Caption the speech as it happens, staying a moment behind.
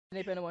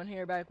Anyone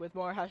here back with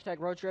more hashtag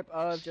road trip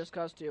of Just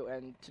Cause 2,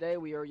 and today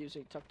we are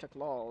using Tuk Tuk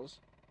Laws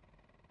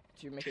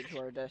to make it to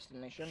our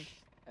destination.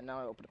 And now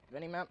I open up the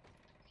minimap.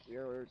 We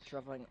are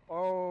traveling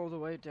all the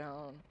way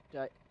down,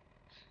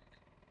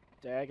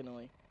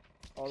 diagonally,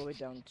 all the way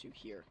down to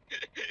here.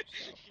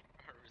 So,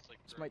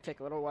 this might take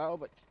a little while,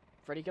 but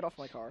Freddy, get off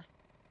my car.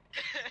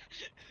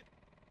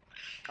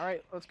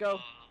 Alright, let's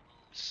go.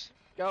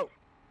 Go.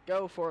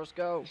 Go, Forrest,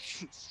 go.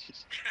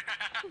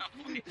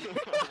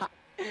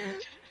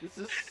 This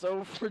is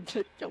so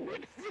ridiculous.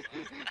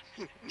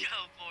 Go,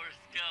 Forrest,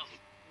 go.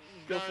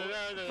 Go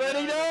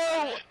Freddy,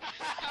 no!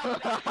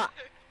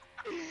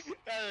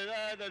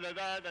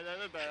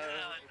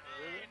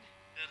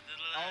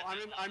 Oh,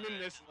 I'm in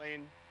this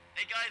lane.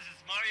 Hey guys,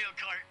 it's Mario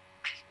Kart.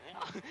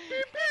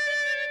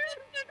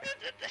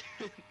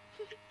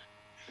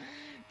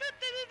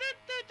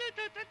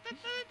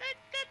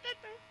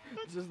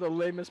 This is the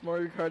lamest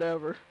Mario Kart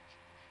ever.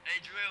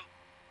 Hey Drew.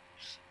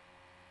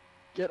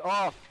 Get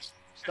off!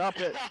 Stop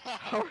it!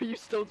 How are you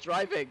still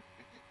driving?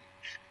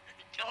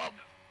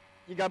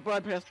 You got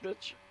bypassed,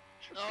 bitch.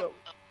 Let's go.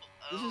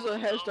 This is a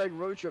hashtag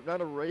road trip,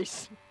 not a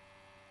race.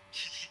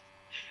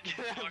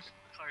 Mario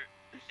Kart.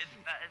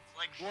 It's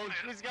like. Well,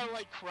 he's gonna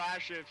like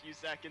crash in a few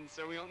seconds,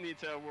 so we don't need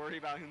to worry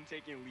about him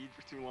taking a lead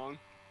for too long.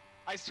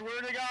 I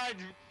swear to God,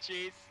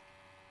 Chase.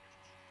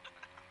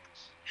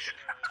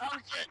 Oh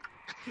shit!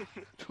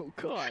 Oh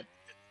God.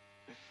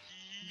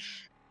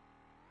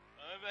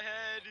 I'm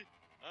ahead.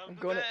 I'm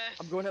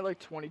going at like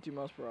 22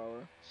 miles per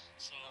hour.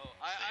 So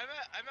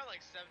I'm at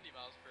like 70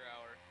 miles per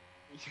hour.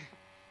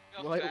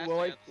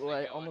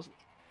 I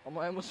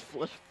almost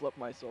flip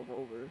myself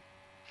over.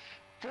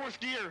 Fourth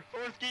gear.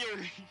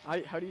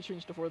 How do you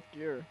change to fourth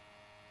gear?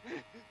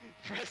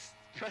 Press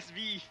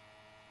V.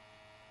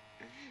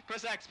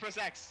 Press X.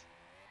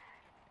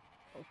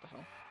 What the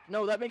hell?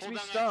 No, that makes me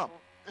stop.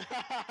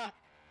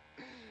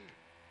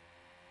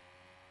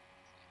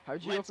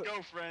 Let's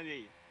go,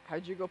 Freddy.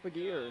 How'd you go up a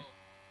gear? No.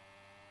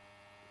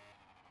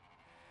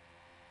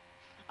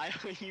 I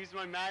used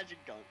my magic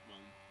gun.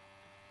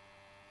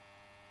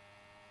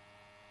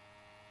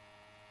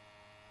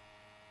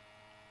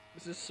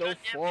 This is so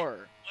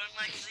far.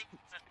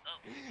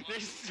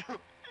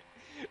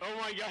 Oh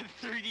my God,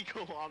 30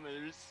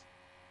 kilometers.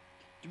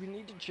 Do we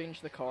need to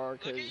change the car?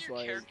 Look at your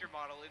character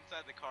model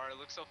inside the car. It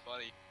looks so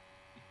funny.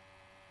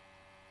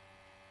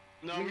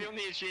 No, we don't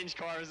need to change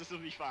cars. This will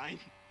be fine.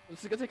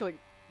 This is gonna take like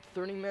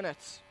 30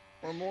 minutes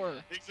or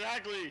more.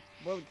 Exactly.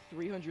 More like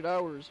 300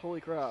 hours. Holy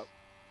crap.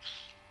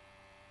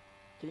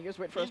 Can you guys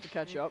wait for us to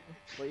catch up,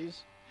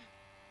 please?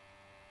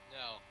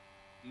 No.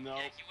 No.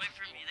 Yeah, can you wait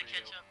for me to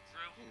catch up,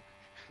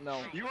 Drew?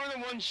 No. You are the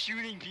one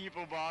shooting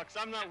people, Box.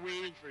 I'm not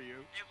waiting for you.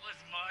 It was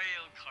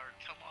Mario Kart,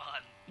 come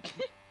on.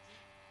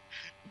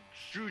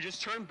 Drew,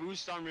 just turn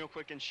boost on real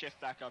quick and shift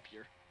back up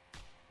here.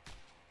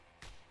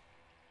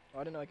 Oh,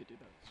 I didn't know I could do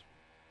that.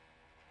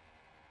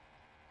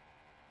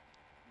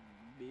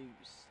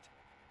 Boost.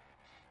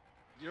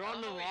 You're on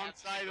the wrong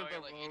side of the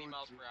like road. 80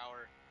 miles per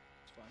hour.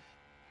 It's fine.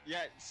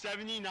 Yeah,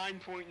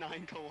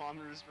 79.9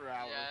 kilometers per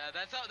hour. Yeah,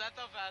 that's how fast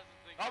this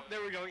thing Oh, goes.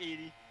 there we go, 80.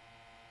 Yeah,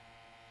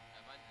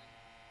 mine didn't.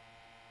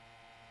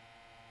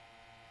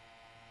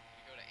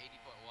 You go to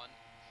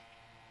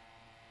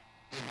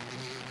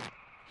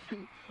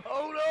 80.1.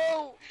 Oh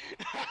no!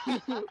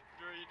 Drew,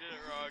 you did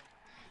it wrong.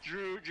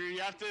 Drew,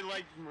 you have to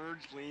like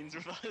merge lanes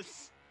with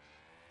us.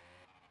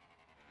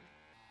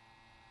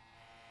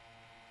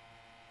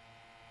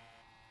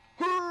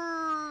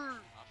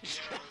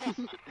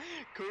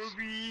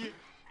 Kobe!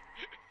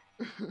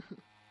 You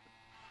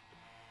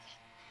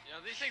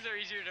know, these things are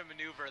easier to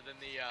maneuver than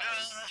the,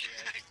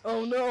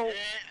 Oh no!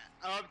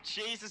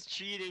 Chase is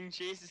cheating.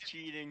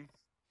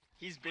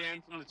 He's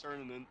banned from the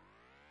tournament.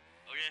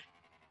 Okay.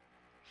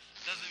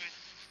 Doesn't mean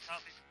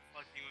stop me from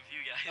fucking with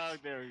you guys. Oh,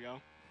 there we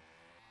go.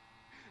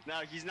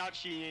 No, he's not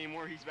cheating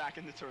anymore. He's back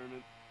in the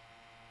tournament.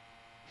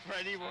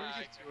 Freddy, what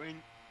are you doing?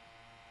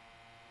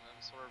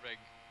 I'm swerving.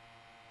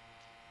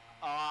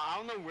 I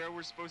don't know where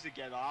we're supposed to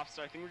get off,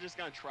 so I think we're just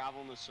gonna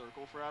travel in a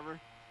circle forever.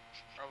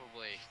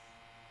 Probably.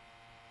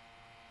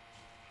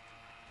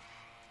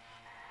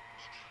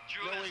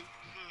 Drew No, has wait.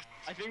 boost.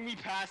 I think we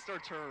passed our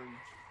turn.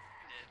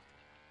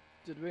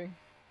 Did we?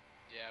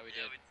 Yeah, we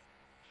Yeah, did.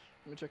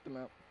 Let me check the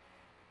map.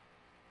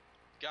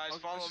 Guys, Oh,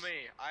 follow this-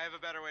 me. I have a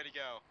better way to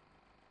go.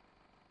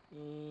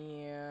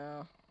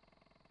 Yeah.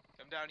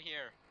 Come down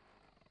here.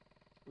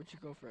 Where'd you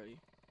go, Freddy?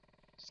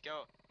 Just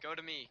go. Go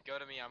to me.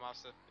 I'm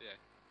off the. Yeah.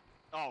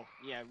 Oh,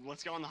 yeah,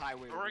 let's go on the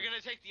highway. But we're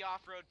gonna take the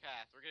off-road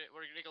path. We're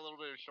gonna take a little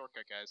bit of a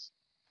shortcut, guys.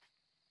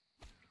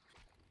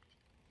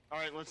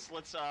 Alright, let's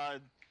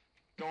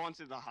go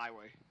onto the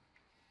highway.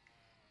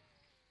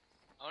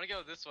 I wanna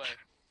go this way.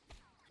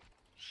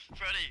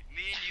 Freddy,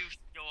 me and you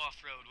go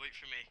off-road, wait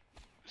for me.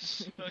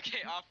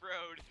 Okay,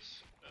 off-road.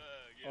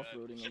 God.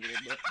 Off-roading a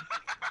little bit.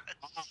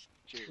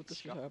 Cheers. What the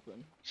shit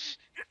happened?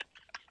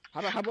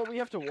 How about we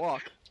have to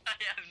walk? I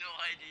have no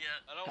idea.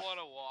 I don't want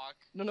to walk.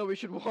 No, we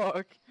should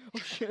walk. Oh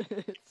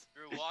shit.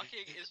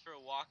 Walking is for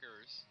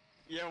walkers.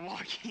 Yeah,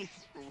 walking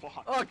is for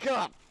walk. Oh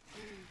god.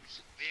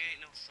 We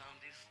ain't no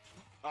zombies.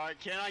 Alright,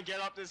 can I get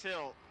up this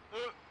hill?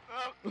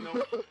 No,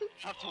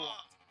 have to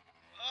walk.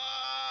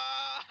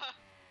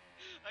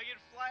 I can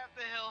fly up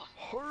the hill.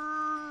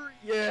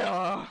 Yeah.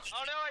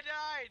 Oh no, I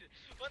died!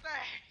 What the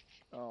heck?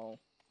 Oh.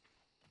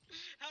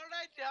 How did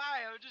I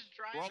die? I was just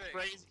driving.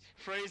 Well,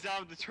 Frey's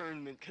out of the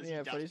tournament because Yeah,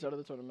 he died. Freddy's out of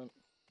the tournament.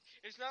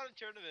 It's not a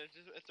tournament,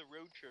 it's a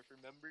road trip,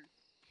 remember?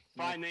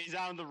 Fine, he's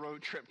out on the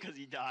road trip because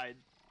he died.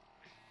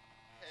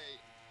 Hey.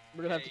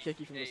 We're gonna have to kick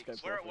you from hey,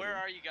 this Skype. Where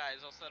are you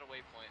guys? I'll set a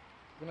waypoint.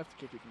 We're gonna have to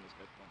kick you from this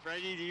Skype.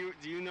 Freddy,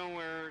 do you know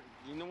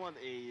what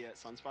a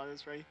sunspot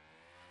is, Freddy?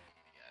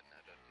 Yeah, no,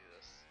 don't do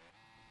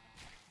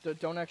this.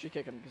 Don't actually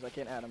kick him because I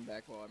can't add him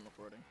back while I'm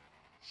recording.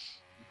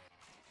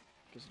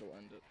 Because it'll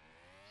end it.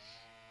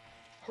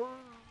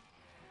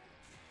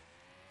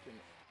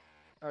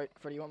 Alright,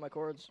 Freddy, you want my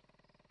chords?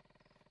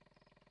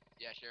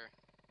 Yeah, sure.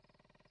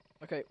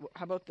 Okay,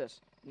 how about this?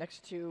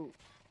 Next to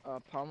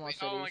Palma Wait,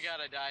 City. oh my god,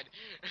 I died.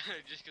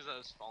 Just because I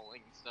was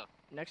falling and stuff.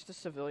 Next to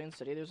Civilian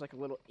City, there's like a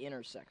little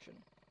intersection.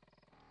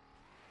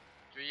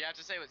 You have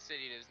to say what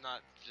city it is,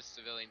 not just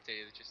civilian city,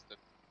 it's just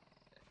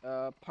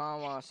the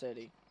Palma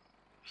City.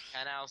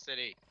 Canal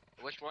City.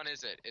 Which one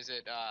is it? Is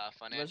it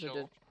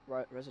financial?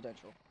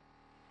 Residential.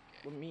 Okay.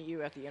 We'll meet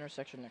you at the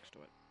intersection next to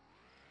it.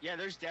 Yeah,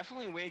 there's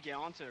definitely a way to get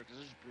onto there because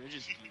there's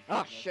bridges.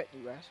 Ah, shit,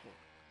 you asshole.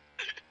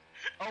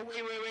 Oh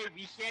wait,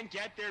 we can't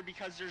get there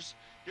because there's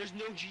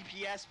no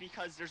GPS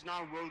because there's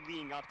not a road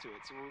leading up to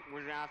it. So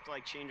we're gonna have to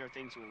like change our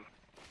thing to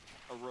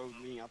a road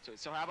leading up to it.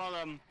 So how about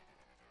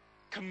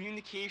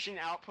communication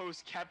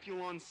outpost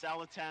Kepulon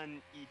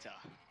Salatan Ita?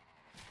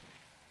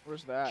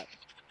 Where's that?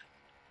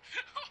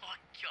 Oh my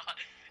god.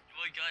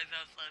 My guy's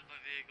outside my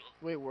vehicle.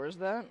 Wait, where's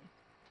that?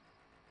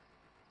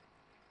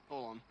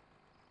 Hold on.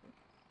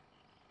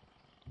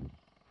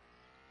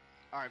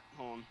 Alright,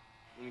 hold on.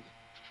 Let me...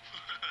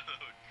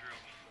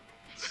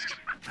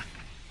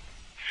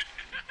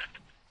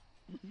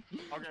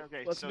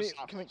 Okay. Let's so meet.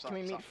 stop, Can stop,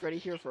 we meet stop. Freddy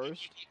here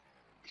first?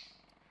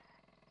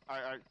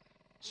 Alright.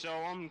 So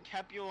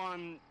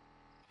Kepulon.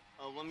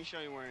 Let me show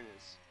you where it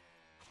is.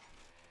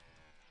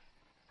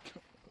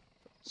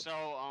 So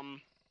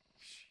Sheesh.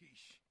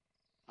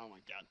 Oh my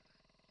god.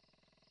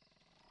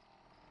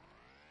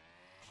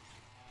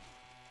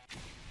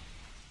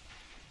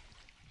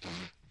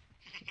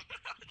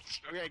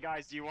 Okay,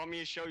 guys, do you want me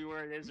to show you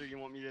where it is, or you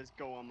want me to just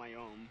go on my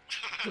own?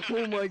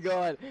 Oh my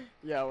god.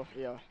 Yeah.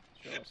 Show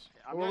us.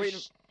 I'm We're gonna waiting.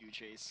 you,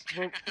 Chase.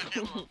 We're,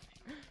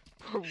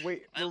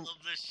 I love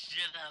the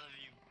shit out of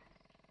you.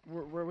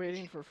 we're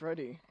waiting for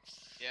Freddy.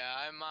 Yeah,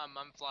 I'm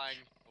flying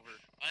over.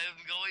 I am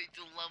going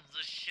to love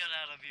the shit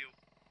out of you.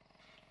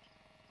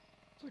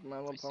 It's like My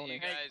Little I see Pony. you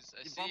guys.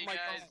 I you see bumped you my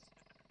guys. car.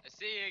 I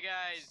see you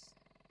guys.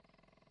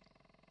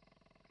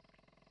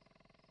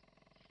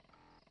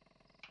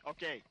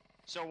 Okay,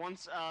 so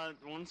once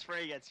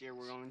Frey gets here,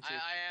 we're going to.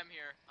 I am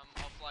here.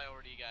 I'll fly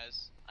over to you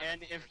guys. I'm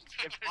And at the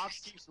if Fox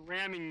keeps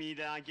ramming me,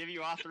 then I give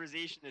you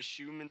authorization to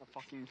shoot him in the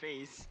fucking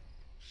face.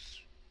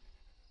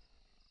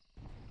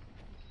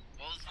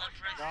 What was that,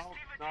 Freddy?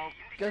 No.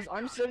 Guys,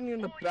 I'm sitting in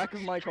the back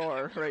of my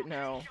car right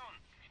now.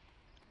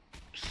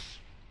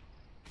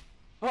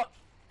 Oh!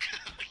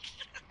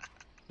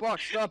 Buck,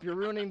 stop! You're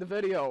ruining the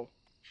video.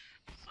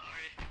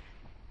 Sorry.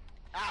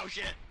 Ow,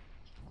 shit!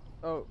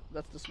 Oh,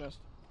 that's dismissed.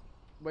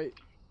 Wait.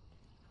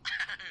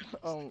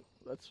 Oh,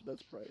 that's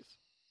Price.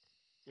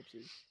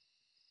 Oopsies.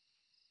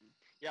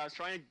 Yeah, I was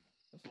trying to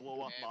That's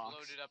blow up Okay, box. I've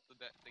loaded up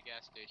the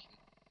gas station.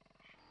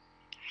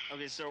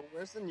 Okay, so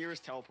where's the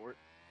nearest teleport?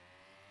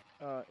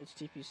 It's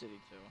TP City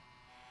too.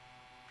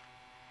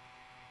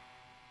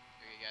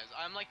 Okay, guys,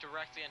 I'm like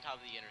directly on top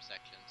of the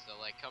intersection, so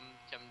like come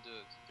to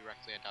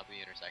directly on top of the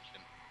intersection.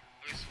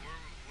 Okay, so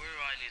where do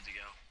I need to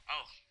go?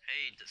 Oh,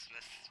 hey,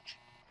 dismissed.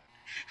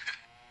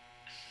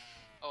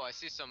 Oh, I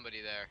see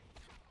somebody there.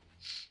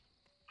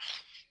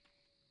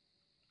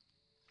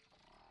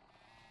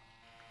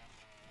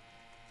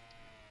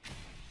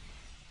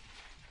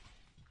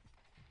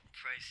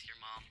 Price, your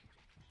mom.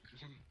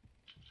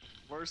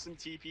 Worse than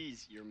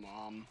TP's, your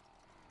mom.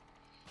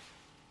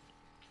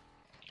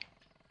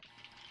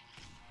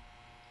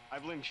 I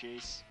blame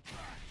Chase.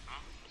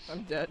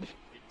 I'm dead.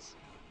 It's...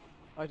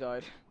 I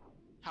died.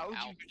 How would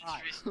Ow. you Should we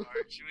die? just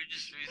restart? Should we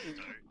just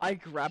restart? I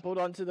grappled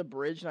onto the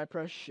bridge and I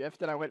pressed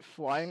shift and I went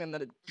flying and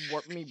then it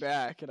warped me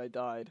back and I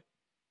died.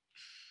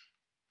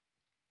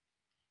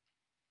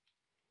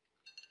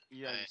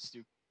 You guys are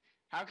stupid.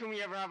 How can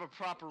we ever have a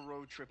proper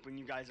road trip when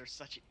you guys are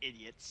such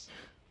idiots?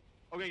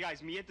 Okay,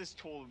 guys, meet at this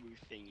toll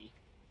booth thingy.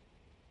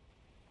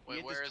 Wait, Meet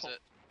at where this is toll- it?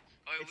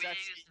 Oh, It's we at need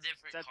to use a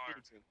different it's at car.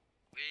 32. We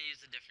need to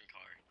use a different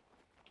car.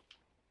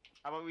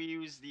 How about we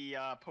use the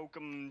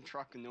Pokemon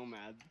Truck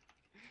Nomad?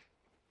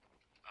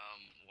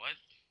 What?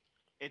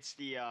 It's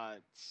the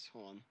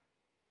hold on.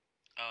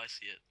 Oh, I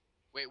see it.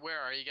 Wait, where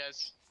are you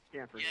guys?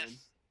 Camper Yes. van.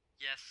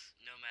 Yes,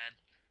 Nomad.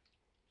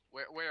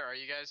 Where are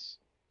you guys?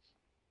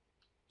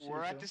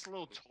 We're at Say this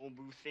little toll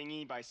booth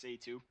thingy by Say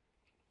 2.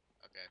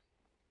 Okay,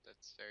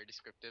 that's very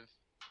descriptive.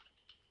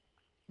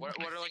 What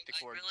are like the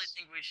I chords? really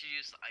think we should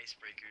use the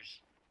icebreakers.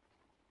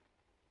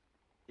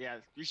 Yeah,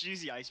 we should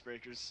use the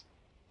icebreakers.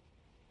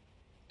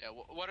 Yeah.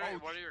 What are your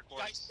The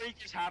courses?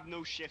 icebreakers have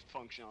no shift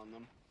function on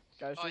them.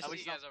 Guys, Oh, I there's, see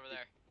you guys over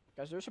there.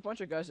 guys, there's a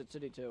bunch of guys at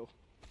City 2.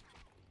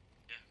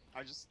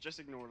 I just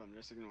ignore them.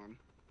 Just ignore them.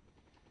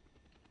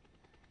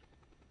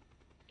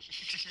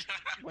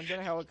 One's in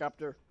a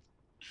helicopter.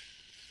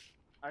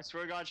 I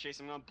swear to God, Chase,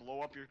 I'm gonna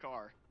blow up your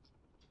car.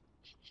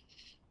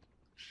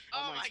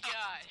 Oh, my my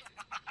god!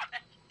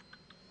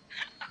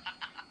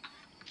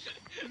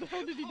 What the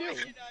hell did he Why do?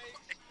 did I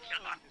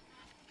explode?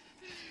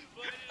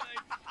 Why did I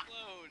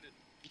explode?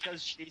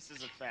 Because Chase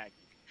is a fag.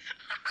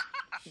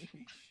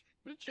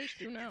 What did Chase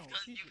do now?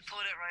 Because you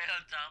put it right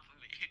on top of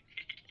me.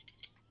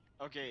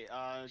 Okay,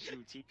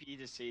 Drew, TP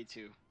to say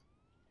 2.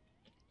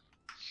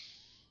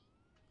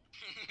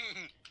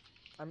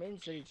 I'm in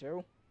City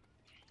 2.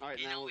 Alright,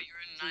 You now know what?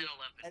 You're in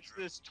 9/11. that's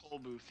Drew. this toll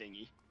booth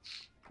thingy.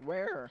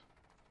 Where?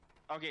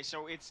 Okay,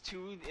 so it's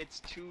to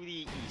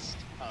the east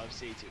of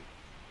say 2.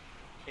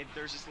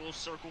 There's this little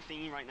circle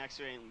thingy right next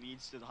to it, and it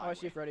leads to the Oh, highway. I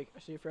see Freddy. I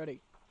see Freddy.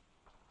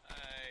 I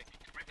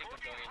think I'm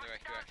going in the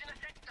right direction.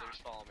 So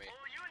just follow me.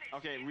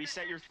 Okay,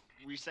 reset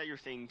your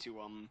thing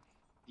to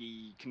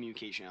the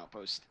communication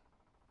outpost.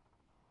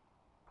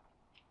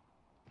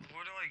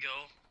 Where do I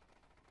go?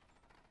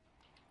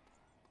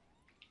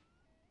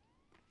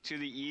 To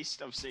the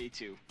east of say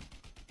 2.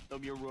 There'll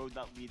be a road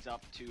that leads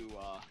up to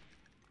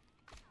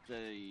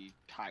the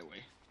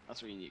highway.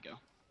 That's where you need to go.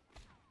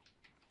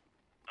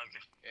 Okay.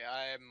 Yeah,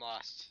 I am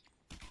lost.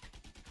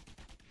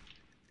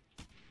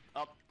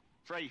 Up,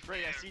 Freddy,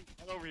 I see.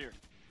 Come over here.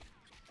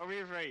 Over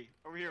here, Freddy.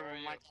 Over here, Where where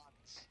are my you?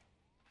 dots.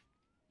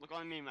 Look on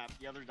the main map.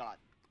 The other dot.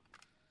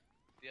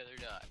 The other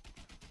dot.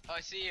 Oh, I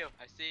see you.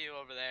 I see you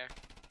over there.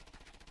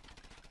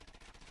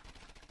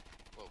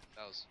 Whoa,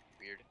 that was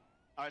weird.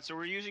 All right, so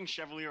we're using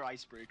Chevalier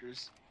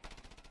icebreakers.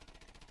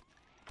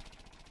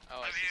 Oh,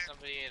 I I'm see here.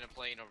 somebody in a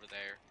plane over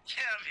there.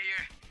 Yeah, I'm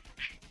here.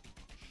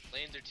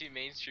 Planes are too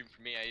mainstream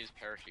for me. I use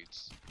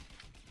parachutes.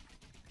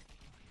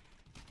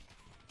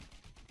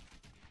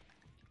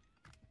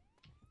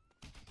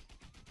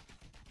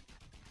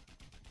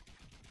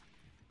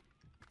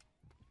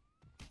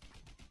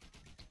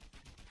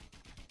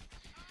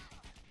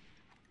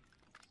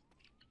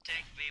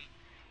 Tank beam.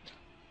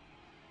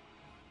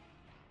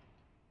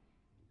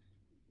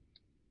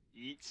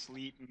 Eat,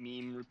 sleep,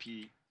 meme,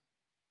 repeat.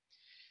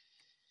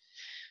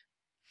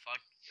 Fuck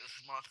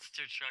this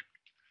monster truck.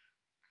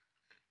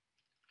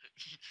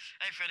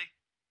 Hey, Freddy.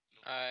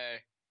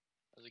 Hi.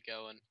 How's it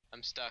going?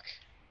 I'm stuck.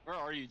 Where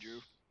are you, Drew?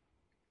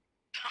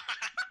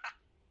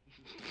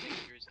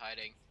 Drew's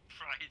hiding.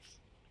 Price.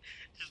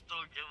 Just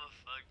don't give a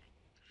fuck.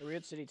 Are we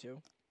at City 2?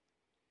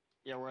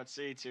 Yeah, we're at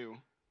say 2.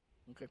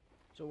 Okay.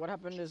 So what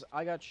happened is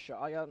I got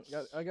shot. I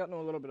got in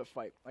a little bit of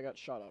fight. I got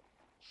shot up.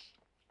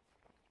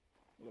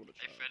 A little bit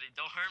Hey, shot up. Freddy,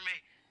 don't hurt me.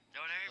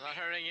 Don't I'm hurt not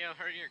me. hurting you. I'm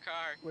hurting your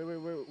car. Wait.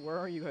 Where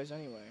are you guys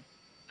anyway?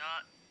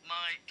 Not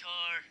my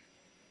car.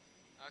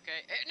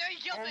 Okay. Hey, no, you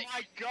killed Oh me.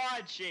 my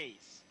God,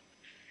 Chase!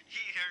 He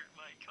hurt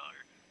my car.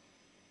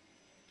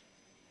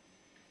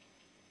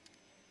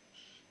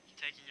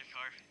 Taking your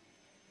car.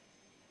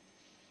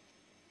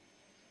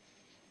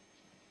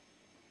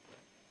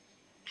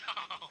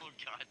 Oh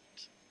god.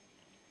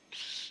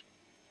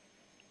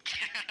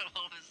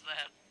 What was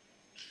that?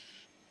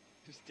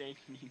 Just dank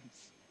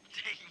memes.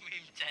 Dank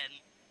meme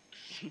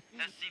 10. Eat,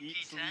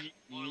 SCP 10? sleep,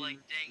 Or like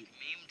meme, dank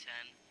repeat. meme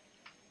 10?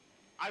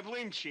 I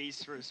blame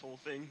Chase for this whole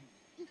thing.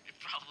 It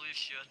probably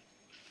should.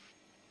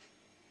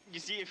 You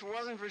see, if it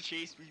wasn't for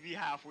Chase, we'd be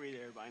halfway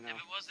there by now. If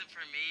it wasn't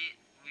for me,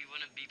 we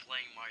wouldn't be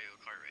playing Mario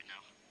Kart right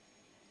now.